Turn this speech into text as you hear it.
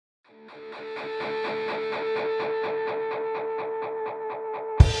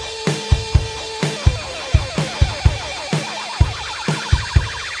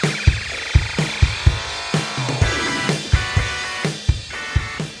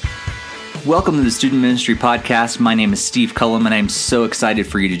Welcome to the Student Ministry Podcast. My name is Steve Cullum, and I'm so excited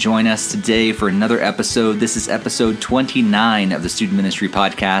for you to join us today for another episode. This is episode 29 of the Student Ministry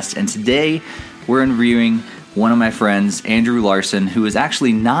Podcast, and today we're interviewing one of my friends, Andrew Larsen, who is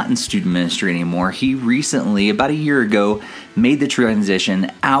actually not in student ministry anymore. He recently, about a year ago, made the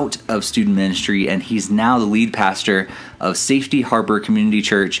transition out of student ministry, and he's now the lead pastor of Safety Harbor Community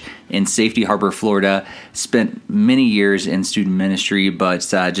Church in Safety Harbor, Florida. Spent many years in student ministry, but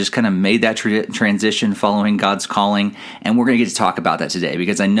just kind of made that transition following God's calling. And we're going to get to talk about that today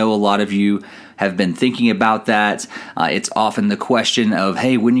because I know a lot of you have been thinking about that. It's often the question of,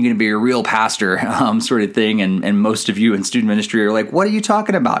 hey, when are you going to be a real pastor, sort of thing. And most of you in student ministry are like, what are you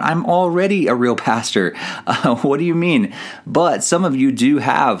talking about? I'm already a real pastor. What do you mean? But some of you do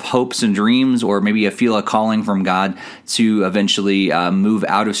have hopes and dreams, or maybe you feel a calling from God to eventually move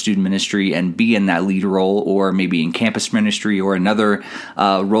out of student ministry and be in that lead role, or maybe in campus ministry or another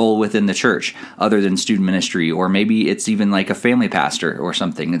role within the church other than student ministry, or maybe it's even like a family pastor or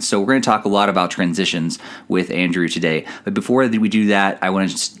something. And so we're going to talk a lot about transitions with Andrew today. But before we do that, I want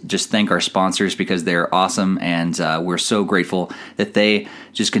to just thank our sponsors because they're awesome, and we're so grateful that they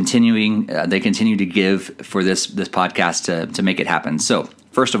just continue to give for this podcast to make it happen. So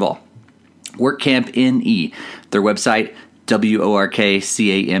first of all, WorkCamp NE, their website,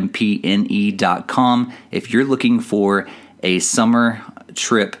 WorkCampne.com. If you're looking for a summer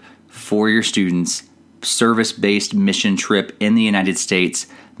trip for your students, service-based mission trip in the United States,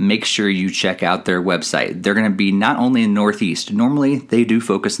 make sure you check out their website. They're going to be not only in the Northeast. Normally, they do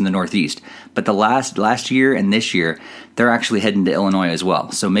focus in the Northeast, but the last year and this year, they're actually heading to Illinois as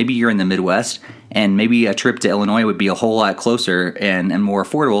well. So maybe you're in the Midwest, and maybe a trip to Illinois would be a whole lot closer and more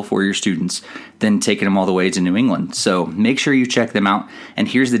affordable for your students than taking them all the way to New England. So make sure you check them out. And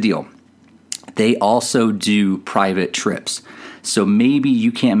here's the deal. They also do private trips. So maybe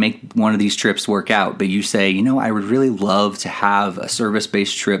you can't make one of these trips work out, but you say, I would really love to have a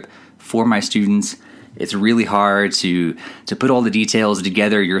service-based trip for my students. It's really hard to put all the details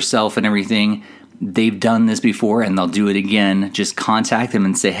together yourself and everything. They've done this before and they'll do it again. Just contact them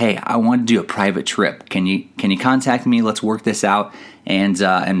and say, hey, I want to do a private trip. Can you contact me? Let's work this out.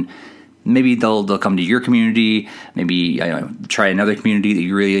 And maybe they'll come to your community. Maybe try another community that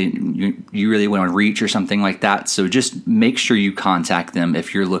you really want to reach or something like that. So just make sure you contact them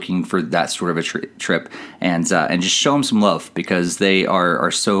if you're looking for that sort of a trip, and just show them some love because they are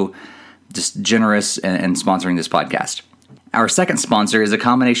so just generous and sponsoring this podcast. Our second sponsor is a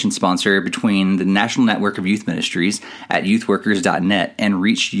combination sponsor between the National Network of Youth Ministries at youthworkers.net and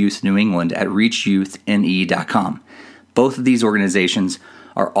Reach Youth New England at reachyouthne.com. Both of these organizations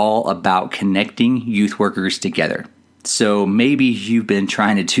are all about connecting youth workers together. So maybe you've been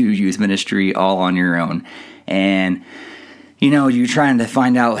trying to do youth ministry all on your own, and you're trying to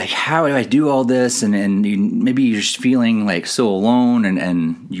find out, like, how do I do all this? And maybe you're just feeling like so alone,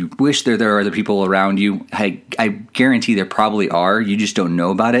 and you wish there are other people around you. I guarantee there probably are. You just don't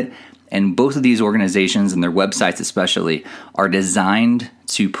know about it. And both of these organizations and their websites especially are designed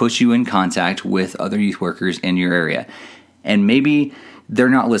to put you in contact with other youth workers in your area. And maybe they're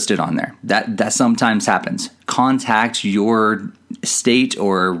not listed on there. That sometimes happens. Contact your state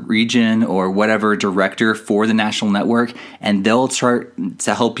or region or whatever director for the national network, and they'll start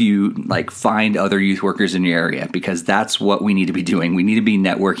to help you find other youth workers in your area, because that's what we need to be doing. We need to be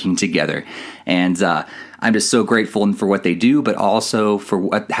networking together. And I'm just so grateful for what they do, but also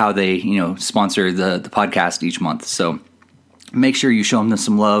for how they sponsor the podcast each month. So make sure you show them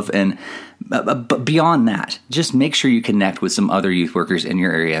some love. But beyond that, just make sure you connect with some other youth workers in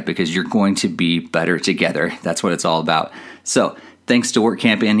your area, because you're going to be better together. That's what it's all about. So thanks to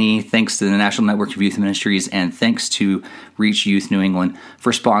WorkCamp NE, thanks to the National Network of Youth Ministries, and thanks to Reach Youth New England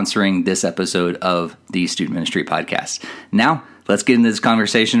for sponsoring this episode of the Student Ministry Podcast. Now, let's get into this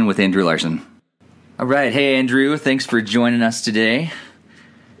conversation with Andrew Larsen. All right. Hey, Andrew. Thanks for joining us today.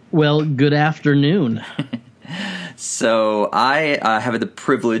 Well, good afternoon. So I have the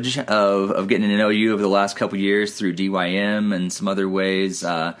privilege of getting to know you over the last couple years through DYM and some other ways.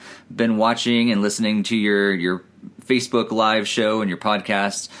 Been watching and listening to your Facebook live show and your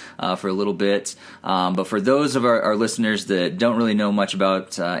podcast for a little bit. But for those of our listeners that don't really know much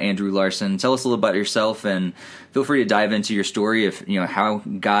about Andrew Larsen, tell us a little about yourself, and feel free to dive into your story of how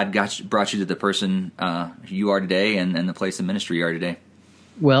God brought you to the person you are today and the place of ministry you are today.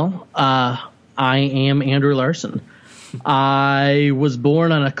 Well, I am Andrew Larsen. I was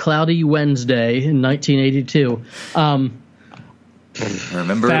born on a cloudy Wednesday in 1982.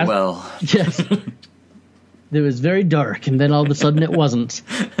 Remember it well. Yes. It was very dark, and then all of a sudden it wasn't.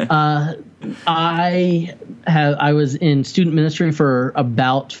 I was in student ministry for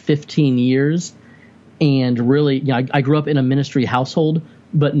about 15 years, and really, I grew up in a ministry household,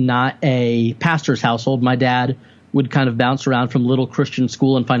 but not a pastor's household. My dad would kind of bounce around from little Christian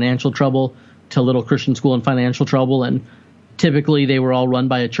school and financial trouble to little Christian school and financial trouble, and typically they were all run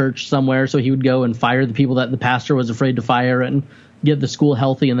by a church somewhere, so he would go and fire the people that the pastor was afraid to fire and get the school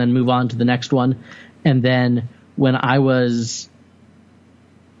healthy and then move on to the next one. And then when I was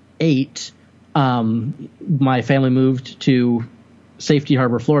 8, my family moved to Safety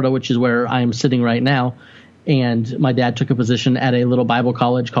Harbor, Florida, which is where I am sitting right now. And my dad took a position at a little Bible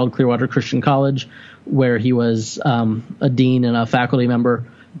college called Clearwater Christian College, where he was a dean and a faculty member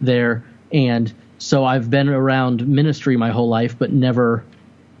there. And so I've been around ministry my whole life, but never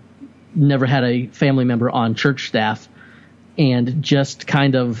had a family member on church staff, and just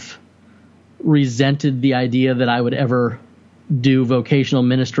kind of resented the idea that I would ever do vocational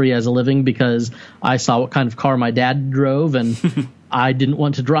ministry as a living, because I saw what kind of car my dad drove, and I didn't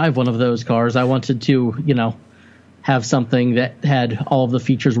want to drive one of those cars. I wanted to, have something that had all of the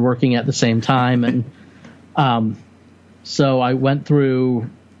features working at the same time. And so I went through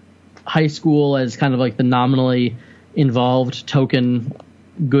high school as kind of like the nominally involved token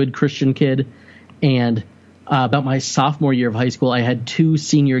good Christian kid. And about my sophomore year of high school, I had 2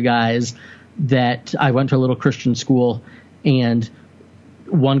 senior guys that I went to a little Christian school, and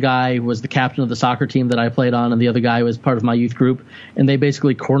one guy was the captain of the soccer team that I played on, and the other guy was part of my youth group. And they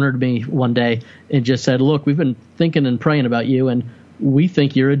basically cornered me one day and just said, "Look, we've been thinking and praying about you, and we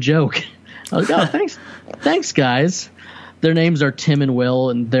think you're a joke." I was like, "Oh, thanks, guys." Their names are Tim and Will,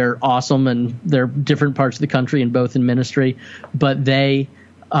 and they're awesome, and they're different parts of the country and both in ministry. But they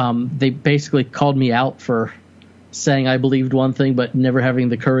basically called me out for saying I believed one thing but never having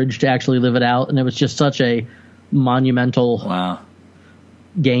the courage to actually live it out. And it was just such a monumental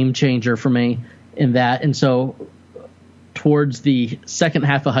game changer for me in that. And so towards the second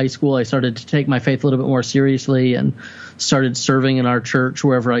half of high school, I started to take my faith a little bit more seriously and started serving in our church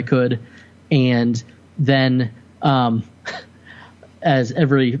wherever I could. And then as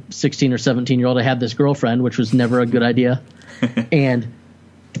every 16 or 17-year-old, I had this girlfriend, which was never a good idea. And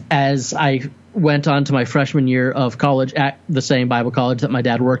as I went on to my freshman year of college at the same Bible college that my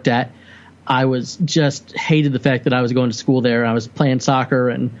dad worked at, I was just hated the fact that I was going to school there. I was playing soccer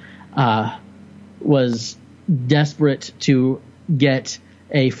and was desperate to get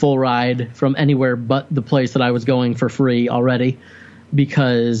a full ride from anywhere but the place that I was going for free already,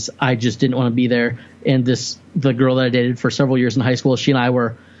 because I just didn't want to be there. And the girl that I dated for several years in high school, she and I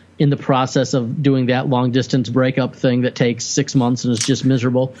were in the process of doing that long distance breakup thing that takes 6 months and is just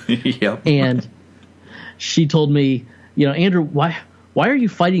miserable. Yep. And she told me, "Andrew, why are you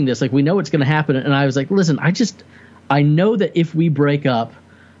fighting this? Like, we know it's going to happen." And I was like, "Listen, I know that if we break up,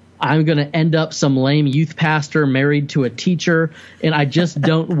 I'm going to end up some lame youth pastor married to a teacher, and I just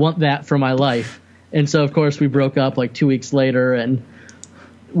don't want that for my life." And so, of course, we broke up like 2 weeks later and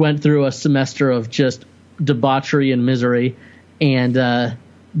went through a semester of just debauchery and misery. And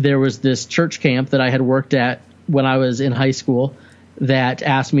there was this church camp that I had worked at when I was in high school that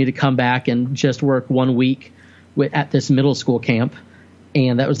asked me to come back and just work 1 week at this middle school camp.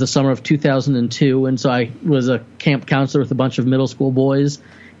 And that was the summer of 2002. And so I was a camp counselor with a bunch of middle school boys.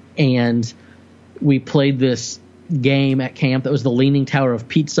 And we played this game at camp that was the Leaning Tower of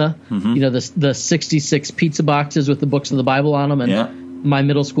Pizza. Mm-hmm. The 66 pizza boxes with the books of the Bible on them. And my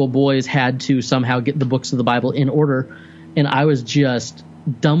middle school boys had to somehow get the books of the Bible in order. And I was just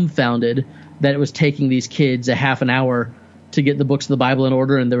dumbfounded that it was taking these kids a half an hour to get the books of the Bible in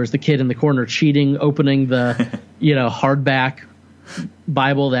order. And there was the kid in the corner cheating, opening the, hardback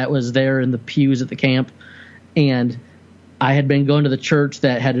Bible that was there in the pews at the camp. And I had been going to the church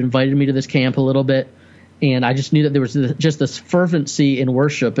that had invited me to this camp a little bit. And I just knew that there was just this fervency in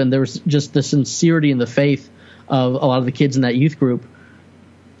worship, and there was just the sincerity in the faith of a lot of the kids in that youth group.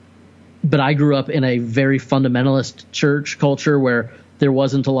 But I grew up in a very fundamentalist church culture where there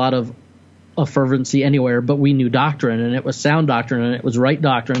wasn't a lot of fervency anywhere, but we knew doctrine, and it was sound doctrine, and it was right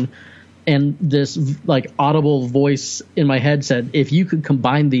doctrine. And this audible voice in my head said, if you could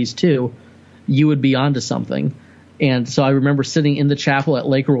combine these two, you would be onto something. And so I remember sitting in the chapel at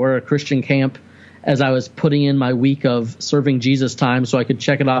Lake Aurora Christian Camp as I was putting in my week of serving Jesus time so I could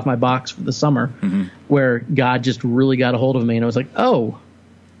check it off my box for the summer, mm-hmm. where God just really got a hold of me. And I was like, oh,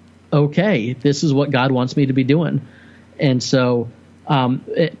 okay, this is what God wants me to be doing. And so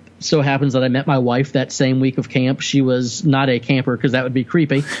it so happens that I met my wife that same week of camp. She was not a camper because that would be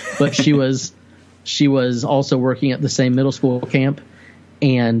creepy, but she was also working at the same middle school camp.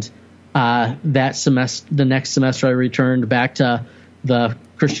 And the next semester I returned back to the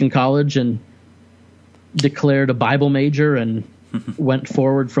Christian college and declared a Bible major and went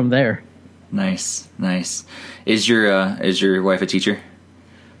forward from there. Nice. Is your wife a teacher?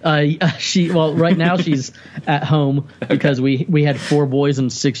 Right now she's at home because we had 4 boys in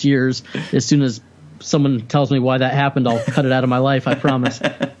 6 years. As soon as someone tells me why that happened, I'll cut it out of my life, I promise.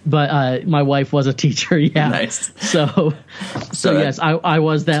 But my wife was a teacher, yeah. Nice. So yes, I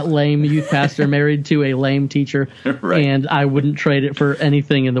was that lame youth pastor married to a lame teacher, right. And I wouldn't trade it for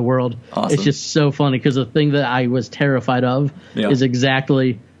anything in the world. Awesome. It's just so funny because the thing that I was terrified of is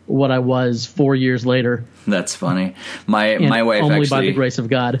exactly what I was 4 years later. That's funny. My wife only actually, by the grace of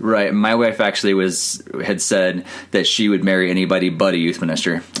God. Right. My wife actually had said that she would marry anybody but a youth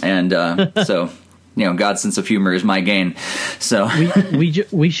minister, and so God's sense of humor is my gain. So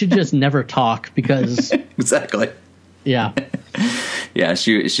we should just never talk because exactly. Yeah. Yeah.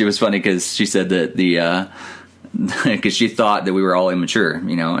 She was funny because she said that because she thought that we were all immature,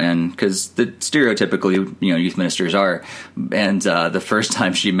 and because the stereotypically, youth ministers are. And the first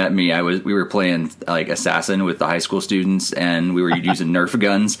time she met me, we were playing like assassin with the high school students, and we were using Nerf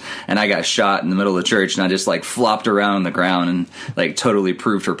guns, and I got shot in the middle of the church, and I just like flopped around on the ground and like totally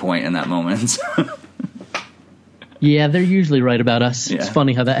proved her point in that moment. Yeah, they're usually right about us. Yeah. It's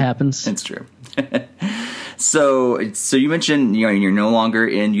funny how that happens. It's true. So you mentioned you're no longer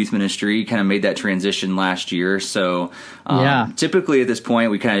in youth ministry. You kind of made that transition last year. So typically at this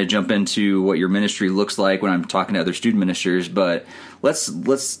point we kind of jump into what your ministry looks like when I'm talking to other student ministers. But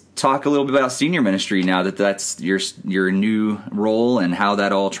let's talk a little bit about senior ministry now that that's your new role and how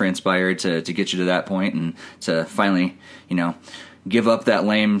that all transpired to get you to that point and to finally give up that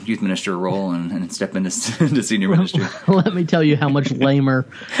lame youth minister role and step into senior ministry. Let me tell you how much lamer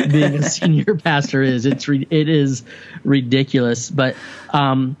being a senior pastor is. It is ridiculous. But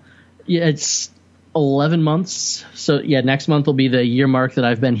it's 11 months. So next month will be the year mark that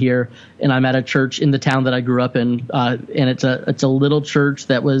I've been here, and I'm at a church in the town that I grew up in, and it's a little church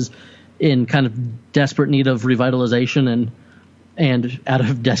that was in kind of desperate need of revitalization, and out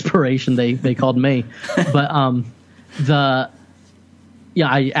of desperation they called me. But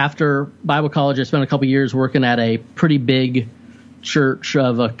after Bible college, I spent a couple years working at a pretty big church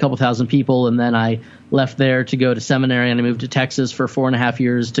of a couple thousand people, and then I left there to go to seminary, and I moved to Texas for 4.5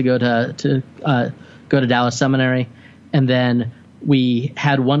 years to go to Dallas Seminary, and then we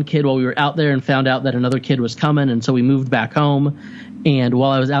had one kid while we were out there and found out that another kid was coming, and so we moved back home. And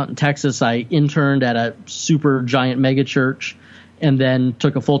while I was out in Texas, I interned at a super giant mega church, and then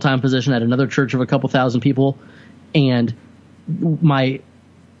took a full-time position at another church of a couple thousand people. And when I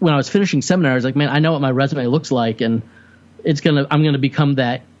was finishing seminary, I was like, man, I know what my resume looks like, and I'm gonna become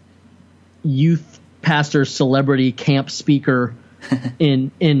that youth pastor celebrity camp speaker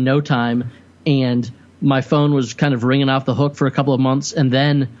in no time. And my phone was kind of ringing off the hook for a couple of months, and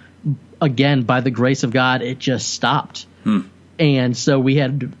then again, by the grace of God, it just stopped. And so we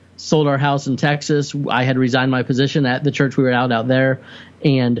had sold our house in Texas. I had resigned my position at the church we were out there,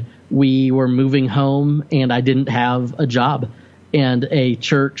 and we were moving home, and I didn't have a job. And a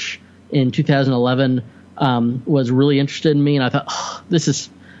church in 2011 was really interested in me, and I thought, this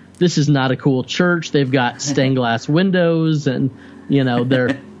is not a cool church. They've got stained glass windows, and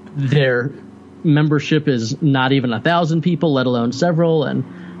their membership is not even 1,000 people, let alone several. And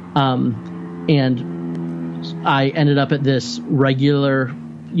I ended up at this regular,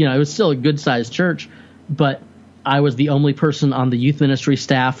 it was still a good sized church, but I was the only person on the youth ministry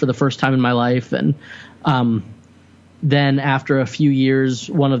staff for the first time in my life. And then after a few years,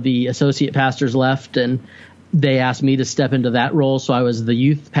 one of the associate pastors left, and they asked me to step into that role. So I was the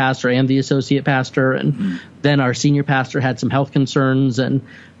youth pastor and the associate pastor. And then our senior pastor had some health concerns, and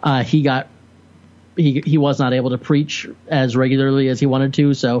he was not able to preach as regularly as he wanted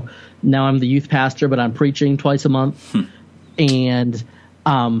to. So now I'm the youth pastor, but I'm preaching twice a month. And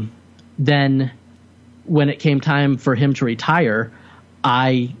then when it came time for him to retire,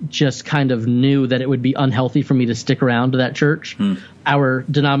 I just kind of knew that it would be unhealthy for me to stick around to that church. Our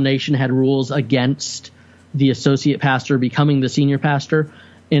denomination had rules against the associate pastor becoming the senior pastor,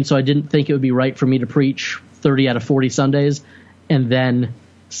 and so I didn't think it would be right for me to preach 30 out of 40 Sundays and then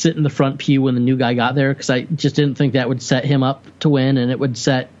sit in the front pew when the new guy got there, because I just didn't think that would set him up to win, and it would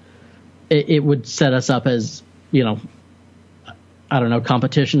set us up as,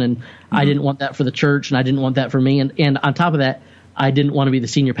 competition, and I didn't want that for the church, and I didn't want that for me, and on top of that, I didn't want to be the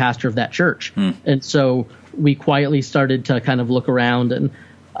senior pastor of that church. And so we quietly started to kind of look around, and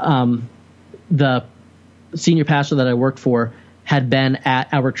the senior pastor that I worked for had been at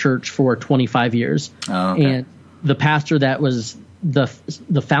our church for 25 years. Oh, okay. And the pastor that was the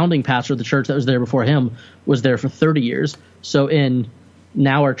founding pastor of the church that was there before him was there for 30 years. So in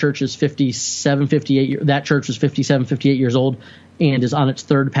now our church is 58. That church was 57, 58 years old and is on its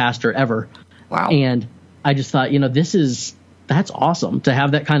third pastor ever. Wow. And I just thought, that's awesome to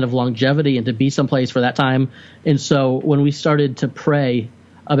have that kind of longevity and to be someplace for that time. And so when we started to pray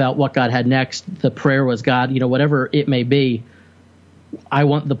about what God had next, the prayer was, God, whatever it may be, I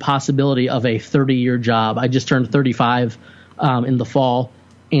want the possibility of a 30-year job. I just turned 35 in the fall,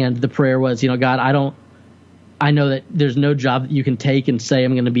 and the prayer was, God, I know that there's no job that you can take and say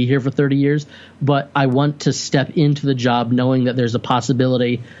I'm going to be here for 30 years, but I want to step into the job knowing that there's a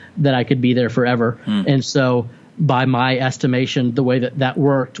possibility that I could be there forever. And so by my estimation, the way that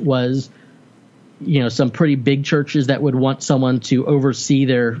worked was, some pretty big churches that would want someone to oversee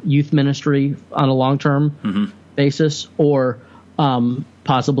their youth ministry on a long-term basis, or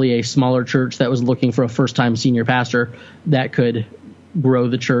possibly a smaller church that was looking for a first-time senior pastor that could grow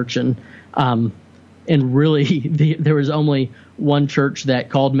the church. And really, there was only one church that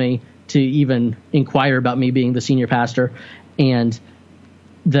called me to even inquire about me being the senior pastor, and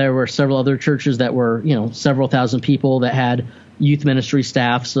there were several other churches that were, several thousand people that had youth ministry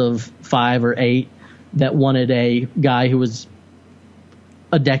staffs of 5 or 8 that wanted a guy who was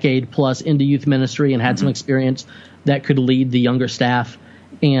a decade plus into youth ministry and had some experience that could lead the younger staff.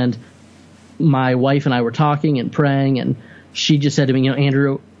 And my wife and I were talking and praying, and she just said to me,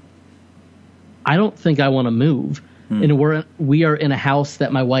 Andrew, I don't think I want to move. And we are in a house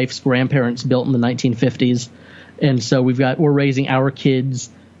that my wife's grandparents built in the 1950s. And so we're raising our kids.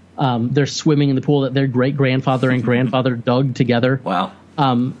 They're swimming in the pool that their great grandfather and grandfather dug together. Wow.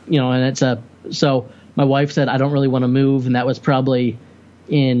 And so my wife said, I don't really want to move. And that was probably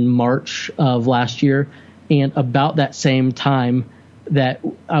in March of last year. And about that same time that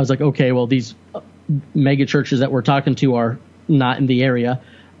I was like, okay, well, these mega churches that we're talking to are not in the area.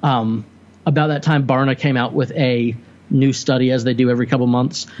 About that time, Barna came out with a new study, as they do every couple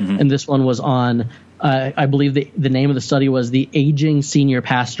months. And this one was on, I believe the name of the study was The Aging Senior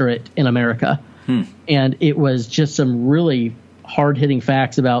Pastorate in America. And it was just some really hard-hitting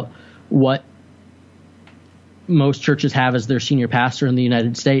facts about what most churches have as their senior pastor in the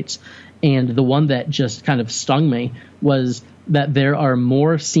United States. And the one that just kind of stung me was that there are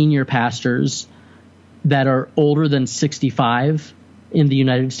more senior pastors that are older than 65 in the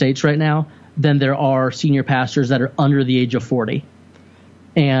United States right now than there are senior pastors that are under the age of 40.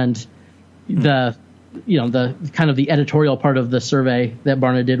 And the kind of the editorial part of the survey that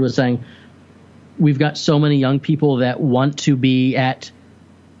Barna did was saying, we've got so many young people that want to be at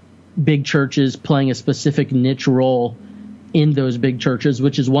big churches playing a specific niche role in those big churches,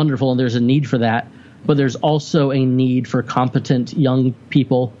 which is wonderful, and there's a need for that. But there's also a need for competent young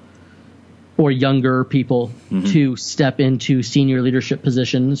people or younger people to step into senior leadership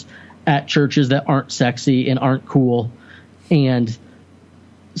positions at churches that aren't sexy and aren't cool. And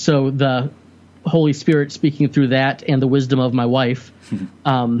so the Holy Spirit, speaking through that and the wisdom of my wife,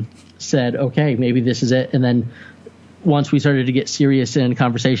 said, okay, maybe this is it. And then once we started to get serious in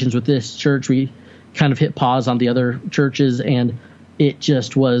conversations with this church, we kind of hit pause on the other churches, and it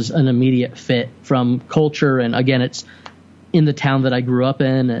just was an immediate fit from culture. And again, it's in the town that I grew up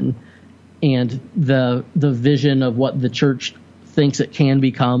in, and the vision of what the church thinks it can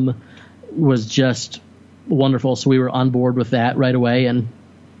become was just wonderful. So we were on board with that right away. And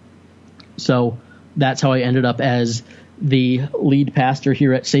so that's how I ended up as the lead pastor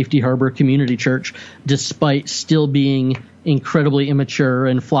here at Safety Harbor Community Church, despite still being incredibly immature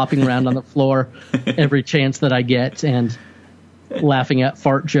and flopping around on the floor every chance that I get, and laughing at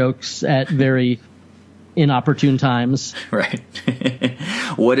fart jokes at very inopportune times. Right.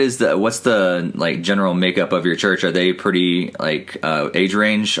 What's the like general makeup of your church? Are they pretty age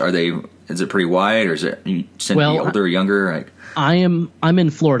range? Is it pretty wide, or is it you tend to be older or younger? I'm in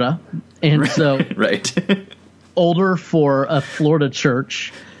Florida, and so right. Older for a Florida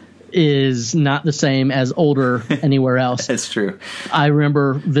church is not the same as older anywhere else. That's true. I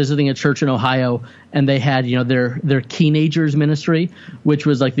remember visiting a church in Ohio, and they had, their teenagers ministry, which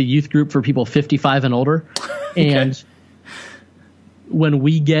was like the youth group for people 55 and older. And when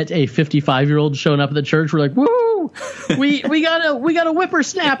we get a 55-year-old showing up at the church, we're like, woo! We got a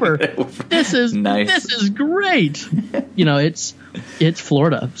whippersnapper. This is nice. This is great. It's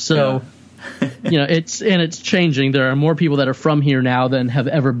Florida. So it's changing. There are more people that are from here now than have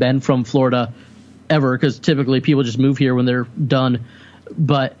ever been from Florida ever, because typically people just move here when they're done.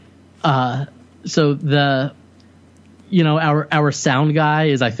 But so our sound guy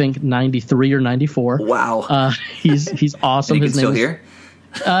is, I think, 93 or 94. Wow. He's awesome. His name still here?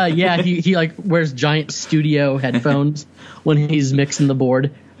 Yeah, he like wears giant studio headphones when he's mixing the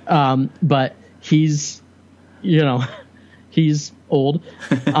board. But he's old.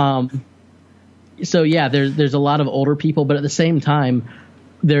 So yeah, there's a lot of older people, but at the same time,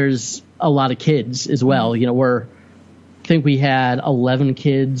 there's a lot of kids as well. You know, I think we had 11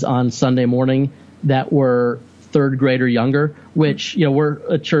 kids on Sunday morning that were third grade or younger, which, you know, we're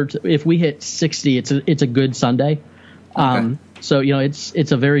a church. If we hit 60, it's a good Sunday. Okay. So, you know,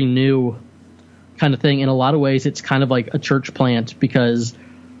 it's a very new kind of thing. In a lot of ways, it's kind of like a church plant, because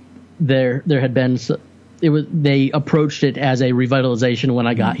there had been, they approached it as a revitalization when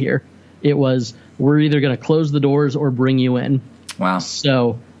I got here. It was, we're either going to close the doors or bring you in. Wow.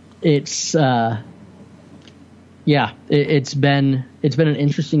 So it's, it's been an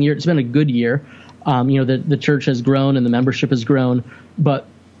interesting year. It's been a good year. You know, the church has grown and the membership has grown, but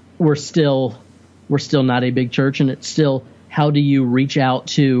we're still not a big church. And it's still, how do you reach out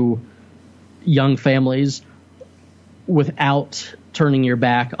to young families without turning your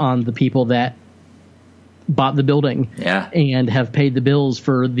back on the people that bought the building and have paid the bills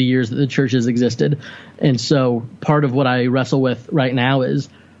for the years that the church has existed? And so part of what I wrestle with right now is,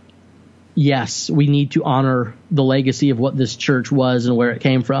 yes, we need to honor the legacy of what this church was and where it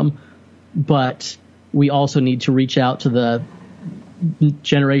came from, but we also need to reach out to the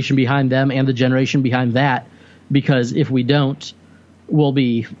generation behind them and the generation behind that, because if we don't, we'll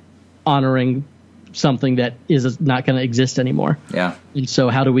be honoring something that is not going to exist anymore. Yeah. And so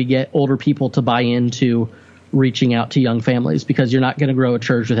how do we get older people to buy into reaching out to young families? Because you're not going to grow a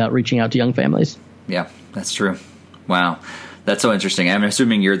church without reaching out to young families. Yeah, that's true. Wow. That's so interesting. I'm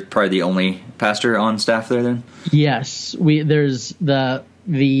assuming you're probably the only pastor on staff there then? Yes. There's the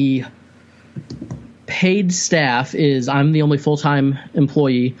paid staff is, I'm the only full-time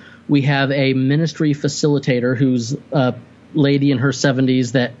employee. We have a ministry facilitator who's a lady in her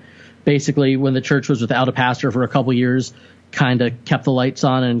 70s that basically, when the church was without a pastor for a couple years, kind of kept the lights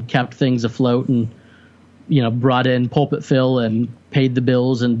on and kept things afloat, and, you know, brought in pulpit fill and paid the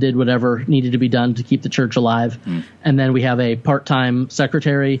bills and did whatever needed to be done to keep the church alive. And then we have a part-time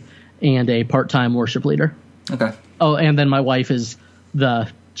secretary and a part-time worship leader. Okay. Oh, and then my wife is the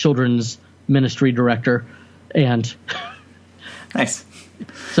children's ministry director, and nice.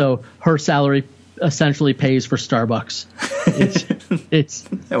 So her salary essentially pays for Starbucks.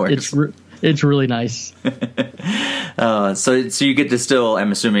 It's really nice. So you get to still,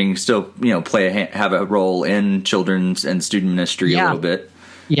 I'm assuming, still, you know, have a role in children's and student ministry a little bit.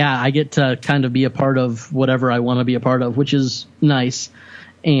 Yeah, I get to kind of be a part of whatever I want to be a part of, which is nice.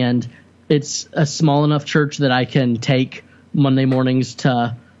 And it's a small enough church that I can take Monday mornings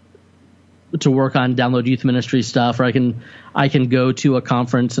to work on download youth ministry stuff, or I can go to a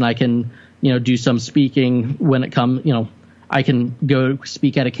conference and I can, you know, do some speaking when it comes, you know, I can go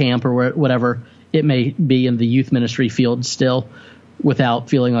speak at a camp or whatever it may be in the youth ministry field still, without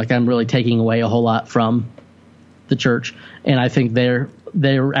feeling like I'm really taking away a whole lot from the church. And I think they're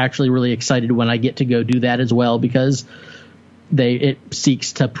actually really excited when I get to go do that as well, because it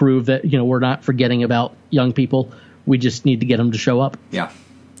seeks to prove that, you know, we're not forgetting about young people. We just need to get them to show up. Yeah.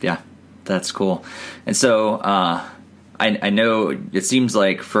 That's cool. And so I know it seems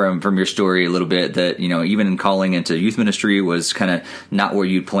like from your story a little bit that, you know, even calling into youth ministry was kind of not where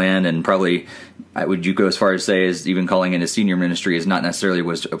you'd planned, and probably would you go as far as say as even calling into senior ministry is not necessarily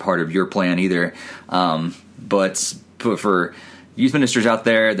was a part of your plan either. But for youth ministers out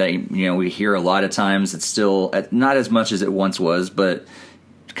there that, you know, we hear a lot of times, it's still not as much as it once was, but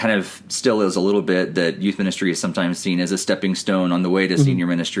kind of still is a little bit that youth ministry is sometimes seen as a stepping stone on the way to senior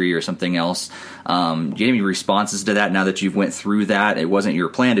ministry or something else. Do you have any responses to that now that you've went through that? It wasn't your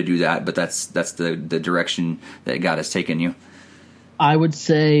plan to do that, but that's the direction that God has taken you. I would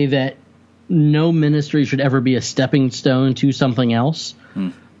say that no ministry should ever be a stepping stone to something else.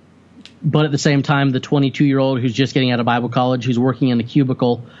 But at the same time, the 22-year-old who's just getting out of Bible college, who's working in a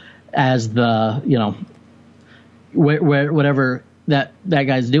cubicle as the, you know, whatever that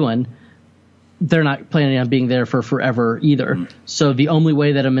guy's doing, they're not planning on being there for forever either. So the only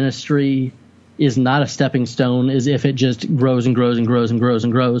way that a ministry is not a stepping stone is if it just grows and grows and grows and grows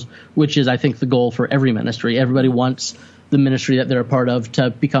and grows, which is, I think, the goal for every ministry. Everybody wants the ministry that they're a part of to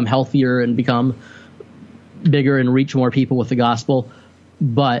become healthier and become bigger and reach more people with the gospel.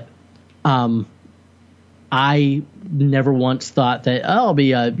 But I never once thought that I'll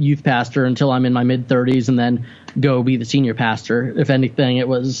be a youth pastor until I'm in my mid-30s and then go be the senior pastor. If anything, it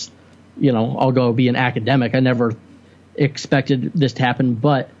was, you know, I'll go be an academic. I never expected this to happen.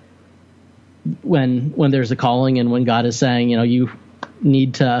 But when there's a calling and when God is saying, you know, you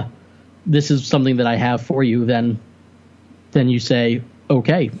need to, this is something that I have for you, then you say,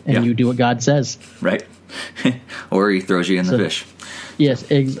 okay, and you do what God says. Right. Or he throws you in the fish.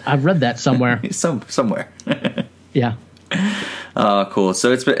 Yes, I've read that somewhere. Somewhere. Yeah. Oh, cool.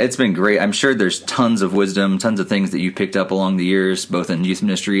 So it's been great. I'm sure there's tons of wisdom, tons of things that you picked up along the years, both in youth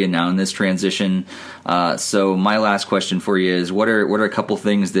ministry and now in this transition. So my last question for you is, what are a couple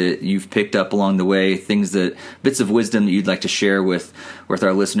things that you've picked up along the way, bits of wisdom that you'd like to share with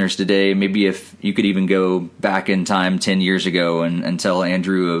our listeners today? Maybe if you could even go back in time 10 years ago and tell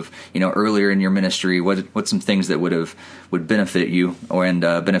Andrew of, earlier in your ministry, what's some things that would benefit you and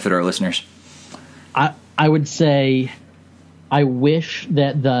benefit our listeners? I would say, I wish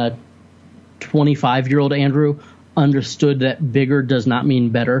that the 25-year-old Andrew understood that bigger does not mean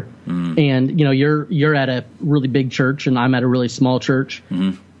better. And, you're at a really big church and I'm at a really small church.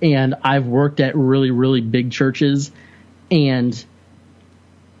 And I've worked at really, really big churches, and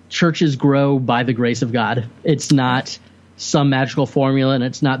churches grow by the grace of God. It's not some magical formula, and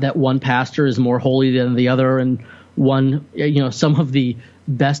it's not that one pastor is more holy than the other. And some of the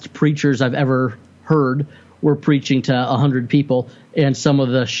best preachers I've ever heard were preaching to 100 people, and some of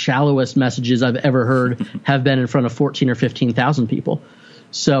the shallowest messages I've ever heard have been in front of 14 or 15,000 people.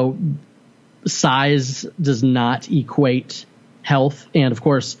 So size does not equate health. And of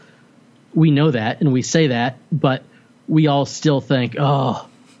course, we know that and we say that, but we all still think, I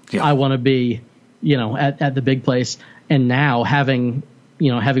want to be, at the big place. And now having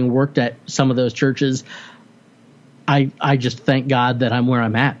worked at some of those churches, I just thank God that I'm where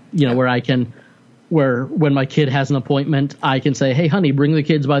I'm at, where when my kid has an appointment, I can say, hey, honey, bring the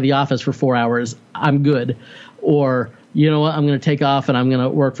kids by the office for 4 hours. I'm good. Or, you know what, I'm going to take off and I'm going to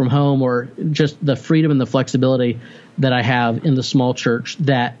work from home, or just the freedom and the flexibility that I have in the small church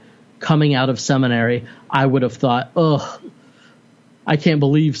that coming out of seminary, I would have thought, I can't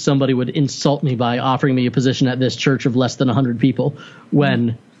believe somebody would insult me by offering me a position at this church of less than 100 people,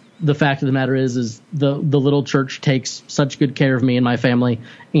 when the fact of the matter is the little church takes such good care of me and my family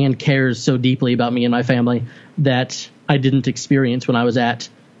and cares so deeply about me and my family that I didn't experience when I was at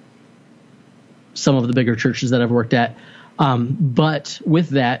some of the bigger churches that I've worked at. But with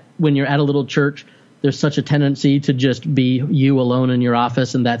that, when you're at a little church, there's such a tendency to just be you alone in your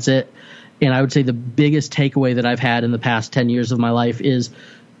office and that's it. And I would say the biggest takeaway that I've had in the past 10 years of my life is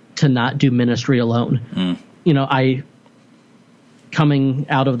to not do ministry alone. Coming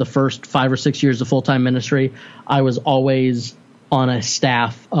out of the first 5 or 6 years of full-time ministry, I was always on a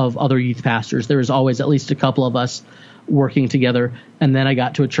staff of other youth pastors. There was always at least a couple of us working together. And then I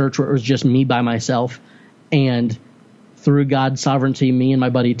got to a church where it was just me by myself. And through God's sovereignty, me and my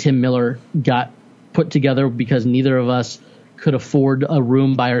buddy Tim Miller got put together because neither of us could afford a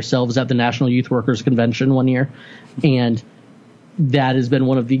room by ourselves at the National Youth Workers Convention one year. And that has been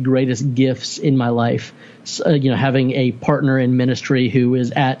one of the greatest gifts in my life. Having a partner in ministry who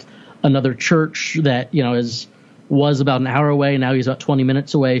is at another church that, was about an hour away. Now he's about 20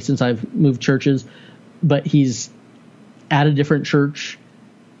 minutes away since I've moved churches, but he's at a different church.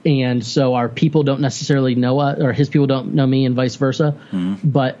 And so our people don't necessarily know us, or his people don't know me, and vice versa.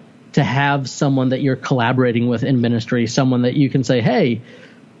 But to have someone that you're collaborating with in ministry, someone that you can say, hey,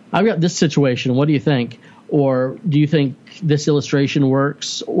 I've got this situation. What do you think? Or do you think this illustration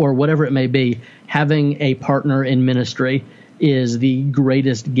works? Or whatever it may be, having a partner in ministry is the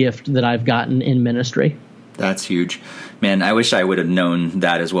greatest gift that I've gotten in ministry. That's huge. Man, I wish I would have known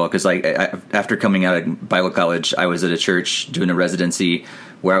that as well. Because after coming out of Bible college, I was at a church doing a residency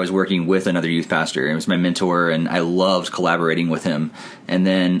where I was working with another youth pastor. He was my mentor, and I loved collaborating with him. And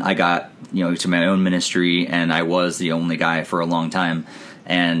then I got to my own ministry, and I was the only guy for a long time.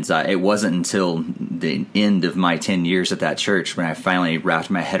 And it wasn't until the end of my 10 years at that church when I finally wrapped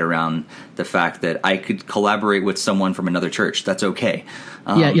my head around the fact that I could collaborate with someone from another church. That's okay.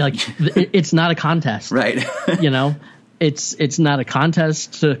 It's not a contest, right? It's not a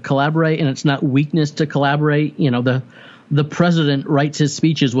contest to collaborate, and it's not weakness to collaborate. The president writes his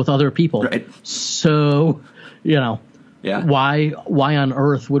speeches with other people, right? So, why on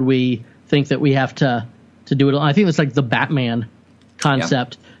earth would we think that we have to do it? I think it's like the Batman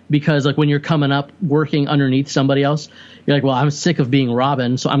concept, because when you're coming up working underneath somebody else, you're like, well, I'm sick of being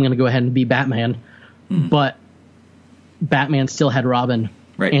Robin, so I'm going to go ahead and be Batman. But Batman still had Robin,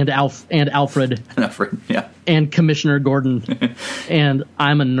 right? And Alfred, and Commissioner Gordon, and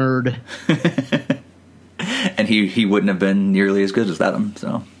I'm a nerd. And he wouldn't have been nearly as good as Adam.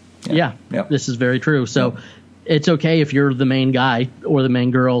 So this is very true. So it's okay if you're the main guy or the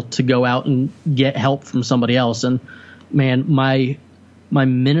main girl to go out and get help from somebody else. And man, my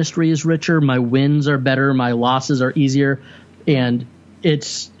ministry is richer, my wins are better, my losses are easier, and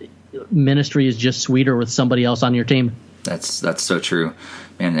ministry is just sweeter with somebody else on your team. That's so true,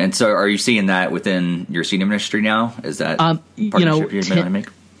 man. And so, are you seeing that within your senior ministry now? Is that partnership you're going to make?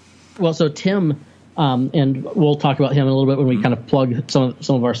 Well, so Tim And we'll talk about him in a little bit when we kind of plug some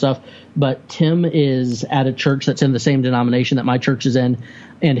of our stuff. But Tim is at a church that's in the same denomination that my church is in,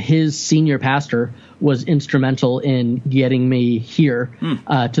 and his senior pastor was instrumental in getting me here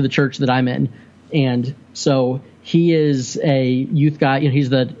to the church that I'm in. And so he is a youth guy. He's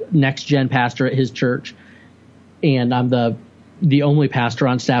the next gen pastor at his church, and I'm the only pastor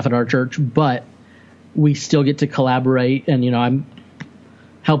on staff at our church. But we still get to collaborate, and I'm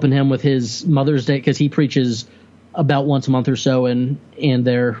helping him with his Mother's Day, because he preaches about once a month or so in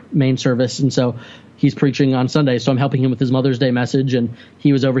their main service. And so he's preaching on Sunday. So I'm helping him with his Mother's Day message. And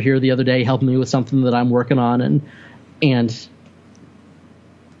he was over here the other day helping me with something that I'm working on. And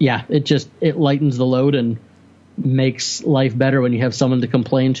yeah, it lightens the load and makes life better when you have someone to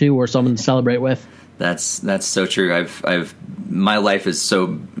complain to or someone to celebrate with. That's so true. My life has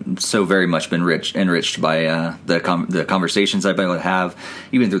so very much been enriched by the conversations I've been able to have,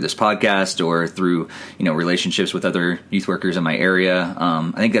 even through this podcast or through relationships with other youth workers in my area.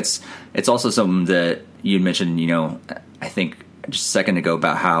 I think it's also something that you mentioned. I think just a second ago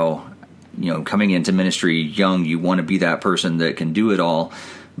about how coming into ministry young, you want to be that person that can do it all,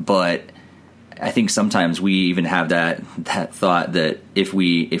 but I think sometimes we even have that thought that if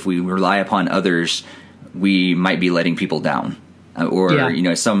we rely upon others, we might be letting people down,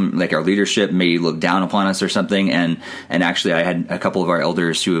 or some, like, our leadership may look down upon us or something. And actually, I had a couple of our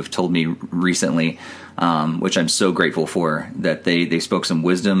elders who have told me recently, which I'm so grateful for, that they spoke some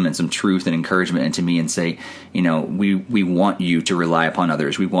wisdom and some truth and encouragement into me and say, we want you to rely upon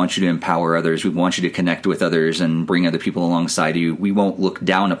others. We want you to empower others. We want you to connect with others and bring other people alongside you. We won't look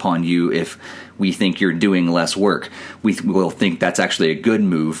down upon you if we think you're doing less work. We will think that's actually a good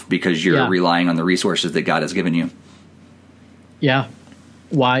move because you're relying on the resources that God has given you. Yeah.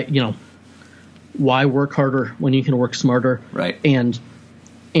 Why work harder when you can work smarter? Right. And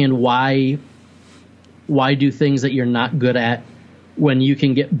why do things that you're not good at when you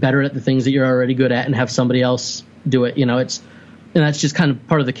can get better at the things that you're already good at and have somebody else do it? And that's just kind of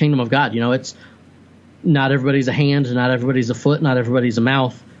part of the kingdom of God. It's not everybody's a hand, not everybody's a foot, not everybody's a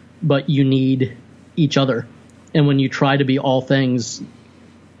mouth, but you need each other. And when you try to be all things,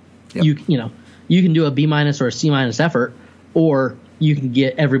 you can do a B- or a C- effort, or you can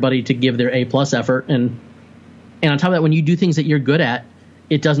get everybody to give their A+ effort. And on top of that, when you do things that you're good at,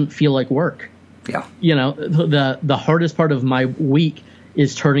 it doesn't feel like work. Yeah. The hardest part of my week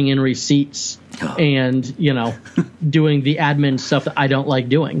is turning in receipts and, doing the admin stuff that I don't like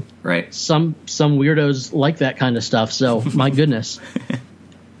doing. Right. Some weirdos like that kind of stuff. So my goodness,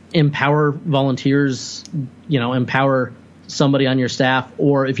 empower volunteers, empower somebody on your staff,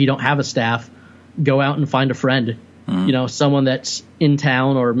 or if you don't have a staff, go out and find a friend, someone that's in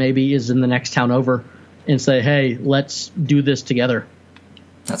town or maybe is in the next town over, and say, hey, let's do this together.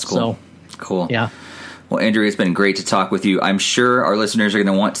 That's cool. Cool. Yeah. Well, Andrew, it's been great to talk with you. I'm sure our listeners are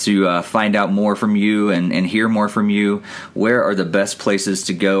going to want to find out more from you and hear more from you. Where are the best places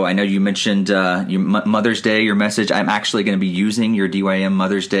to go? I know you mentioned your Mother's Day, your message. I'm actually going to be using your DYM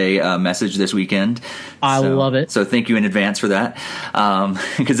Mother's Day message this weekend. I love it. So thank you in advance for that.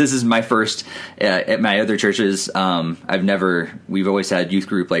 Because this is my first at my other churches. We've always had youth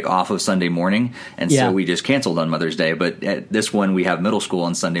group like off of Sunday morning. And so we just canceled on Mother's Day. But at this one, we have middle school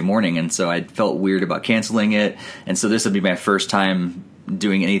on Sunday morning. And so I felt weird about canceling it, and so this would be my first time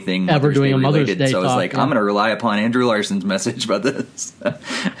doing anything ever doing a Mother's Day. So I was like, I'm going to rely upon Andrew Larsen's message about this.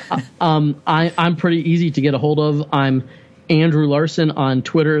 I'm pretty easy to get a hold of. I'm Andrew Larsen on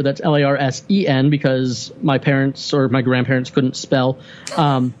Twitter. That's Larsen, because my parents or my grandparents couldn't spell.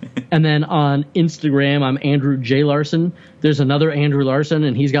 And then on Instagram, I'm Andrew J. Larsen. There's another Andrew Larsen,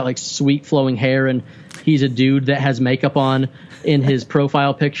 and he's got like sweet flowing hair, and he's a dude that has makeup on in his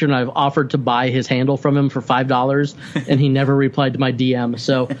profile picture, and I've offered to buy his handle from him for $5, and he never replied to my DM.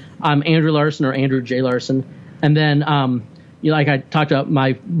 So I'm Andrew Larsen or Andrew J. Larsen. And then, like I talked about,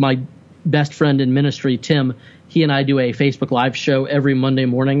 my best friend in ministry, Tim, he and I do a Facebook Live show every Monday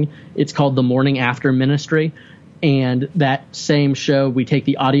morning. It's called The Morning After Ministry. And that same show, we take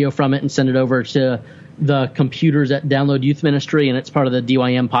the audio from it and send it over to the computers at Download Youth Ministry, and it's part of the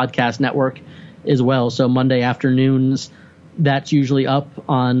DYM podcast network as well. So Monday afternoons, that's usually up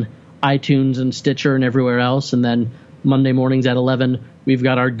on iTunes and Stitcher and everywhere else. And then Monday mornings at 11, we've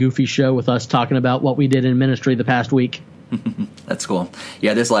got our goofy show with us talking about what we did in ministry the past week. That's cool.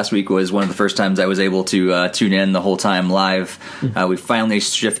 Yeah, this last week was one of the first times I was able to tune in the whole time live. We finally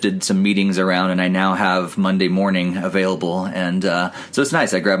shifted some meetings around, and I now have Monday morning available. And so it's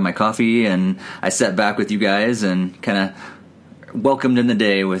nice. I grabbed my coffee, and I sat back with you guys and kind of welcomed in the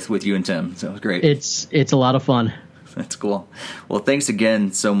day with you and Tim. So it was great. It's a lot of fun. That's cool. Well, thanks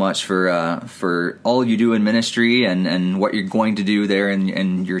again so much for all you do in ministry and what you're going to do there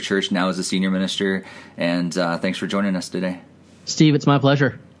in your church now as a senior minister. And thanks for joining us today. Steve, it's my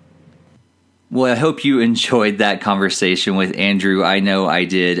pleasure. Well, I hope you enjoyed that conversation with Andrew. I know I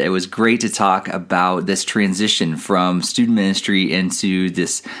did. It was great to talk about this transition from student ministry into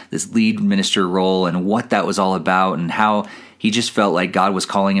this lead minister role and what that was all about and how he just felt like God was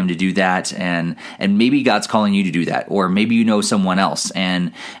calling him to do that, and maybe God's calling you to do that, or maybe you know someone else,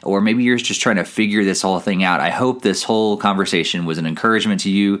 or maybe you're just trying to figure this whole thing out. I hope this whole conversation was an encouragement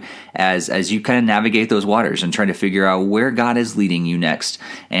to you as you kind of navigate those waters and try to figure out where God is leading you next.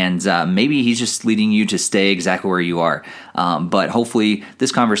 And maybe He's just leading you to stay exactly where you are. But hopefully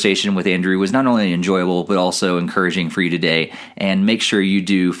this conversation with Andrew was not only enjoyable, but also encouraging for you today. And make sure you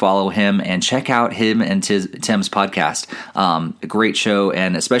do follow him and check out him and Tim's podcast. A great show,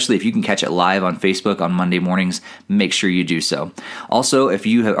 and especially if you can catch it live on Facebook on Monday mornings, make sure you do so. Also, if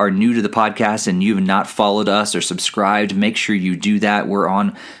you are new to the podcast and you have not followed us or subscribed, make sure you do that. We're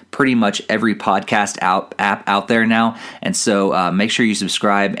on pretty much every podcast app out there now, and so make sure you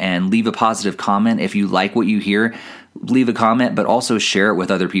subscribe and leave a positive comment if you like what you hear. Leave a comment, but also share it with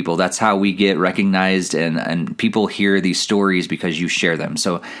other people. That's how we get recognized, and people hear these stories because you share them.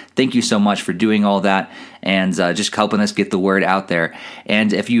 So thank you so much for doing all that and just helping us get the word out there.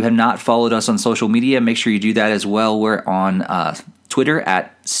 And if you have not followed us on social media, make sure you do that as well. We're on Twitter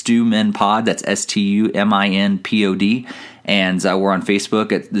at StuMinPod. That's StuMinPod. And we're on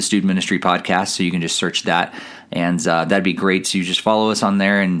Facebook at the Student Ministry Podcast, so you can just search that. And that'd be great to just follow us on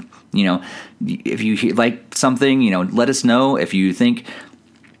there. And, if you like something, let us know. If you think,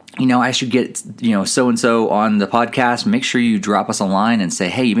 I should get, so-and-so on the podcast, make sure you drop us a line and say,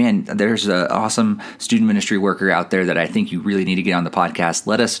 hey, man, there's an awesome student ministry worker out there that I think you really need to get on the podcast.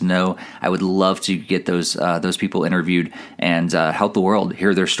 Let us know. I would love to get those people interviewed and help the world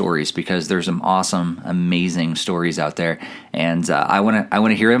hear their stories, because there's some awesome, amazing stories out there. And I want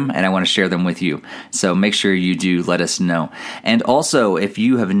to hear them, and I want to share them with you. So make sure you do let us know. And also, if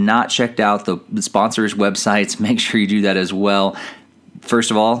you have not checked out the sponsors' websites, make sure you do that as well.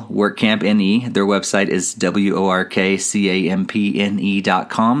 First of all, WorkCamp NE, their website is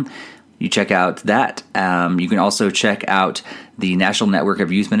WorkCampne.com. You check out that. You can also check out the National Network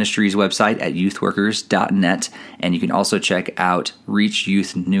of Youth Ministries website at youthworkers.net. And you can also check out Reach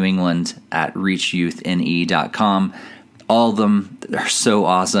Youth New England at reachyouthne.com. All of them are so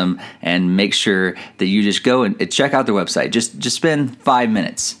awesome, and make sure that you just go and check out their website. Just spend 5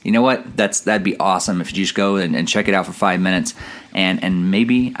 minutes. You know what? That'd be awesome if you just go and check it out for 5 minutes, and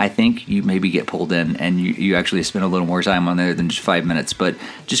maybe I think you maybe get pulled in and you actually spend a little more time on there than just 5 minutes. But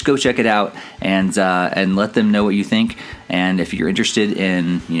just go check it out and let them know what you think. And if you're interested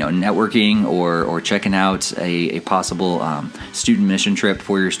in networking or checking out a possible student mission trip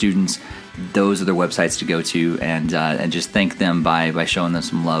for your students, those are the websites to go to, and just thank them by showing them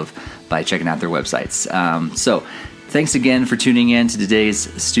some love by checking out their websites. So thanks again for tuning in to today's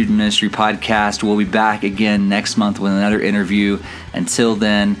Student Ministry Podcast. We'll be back again next month with another interview. Until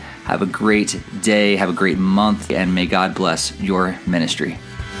then, have a great day, have a great month, and may God bless your ministry.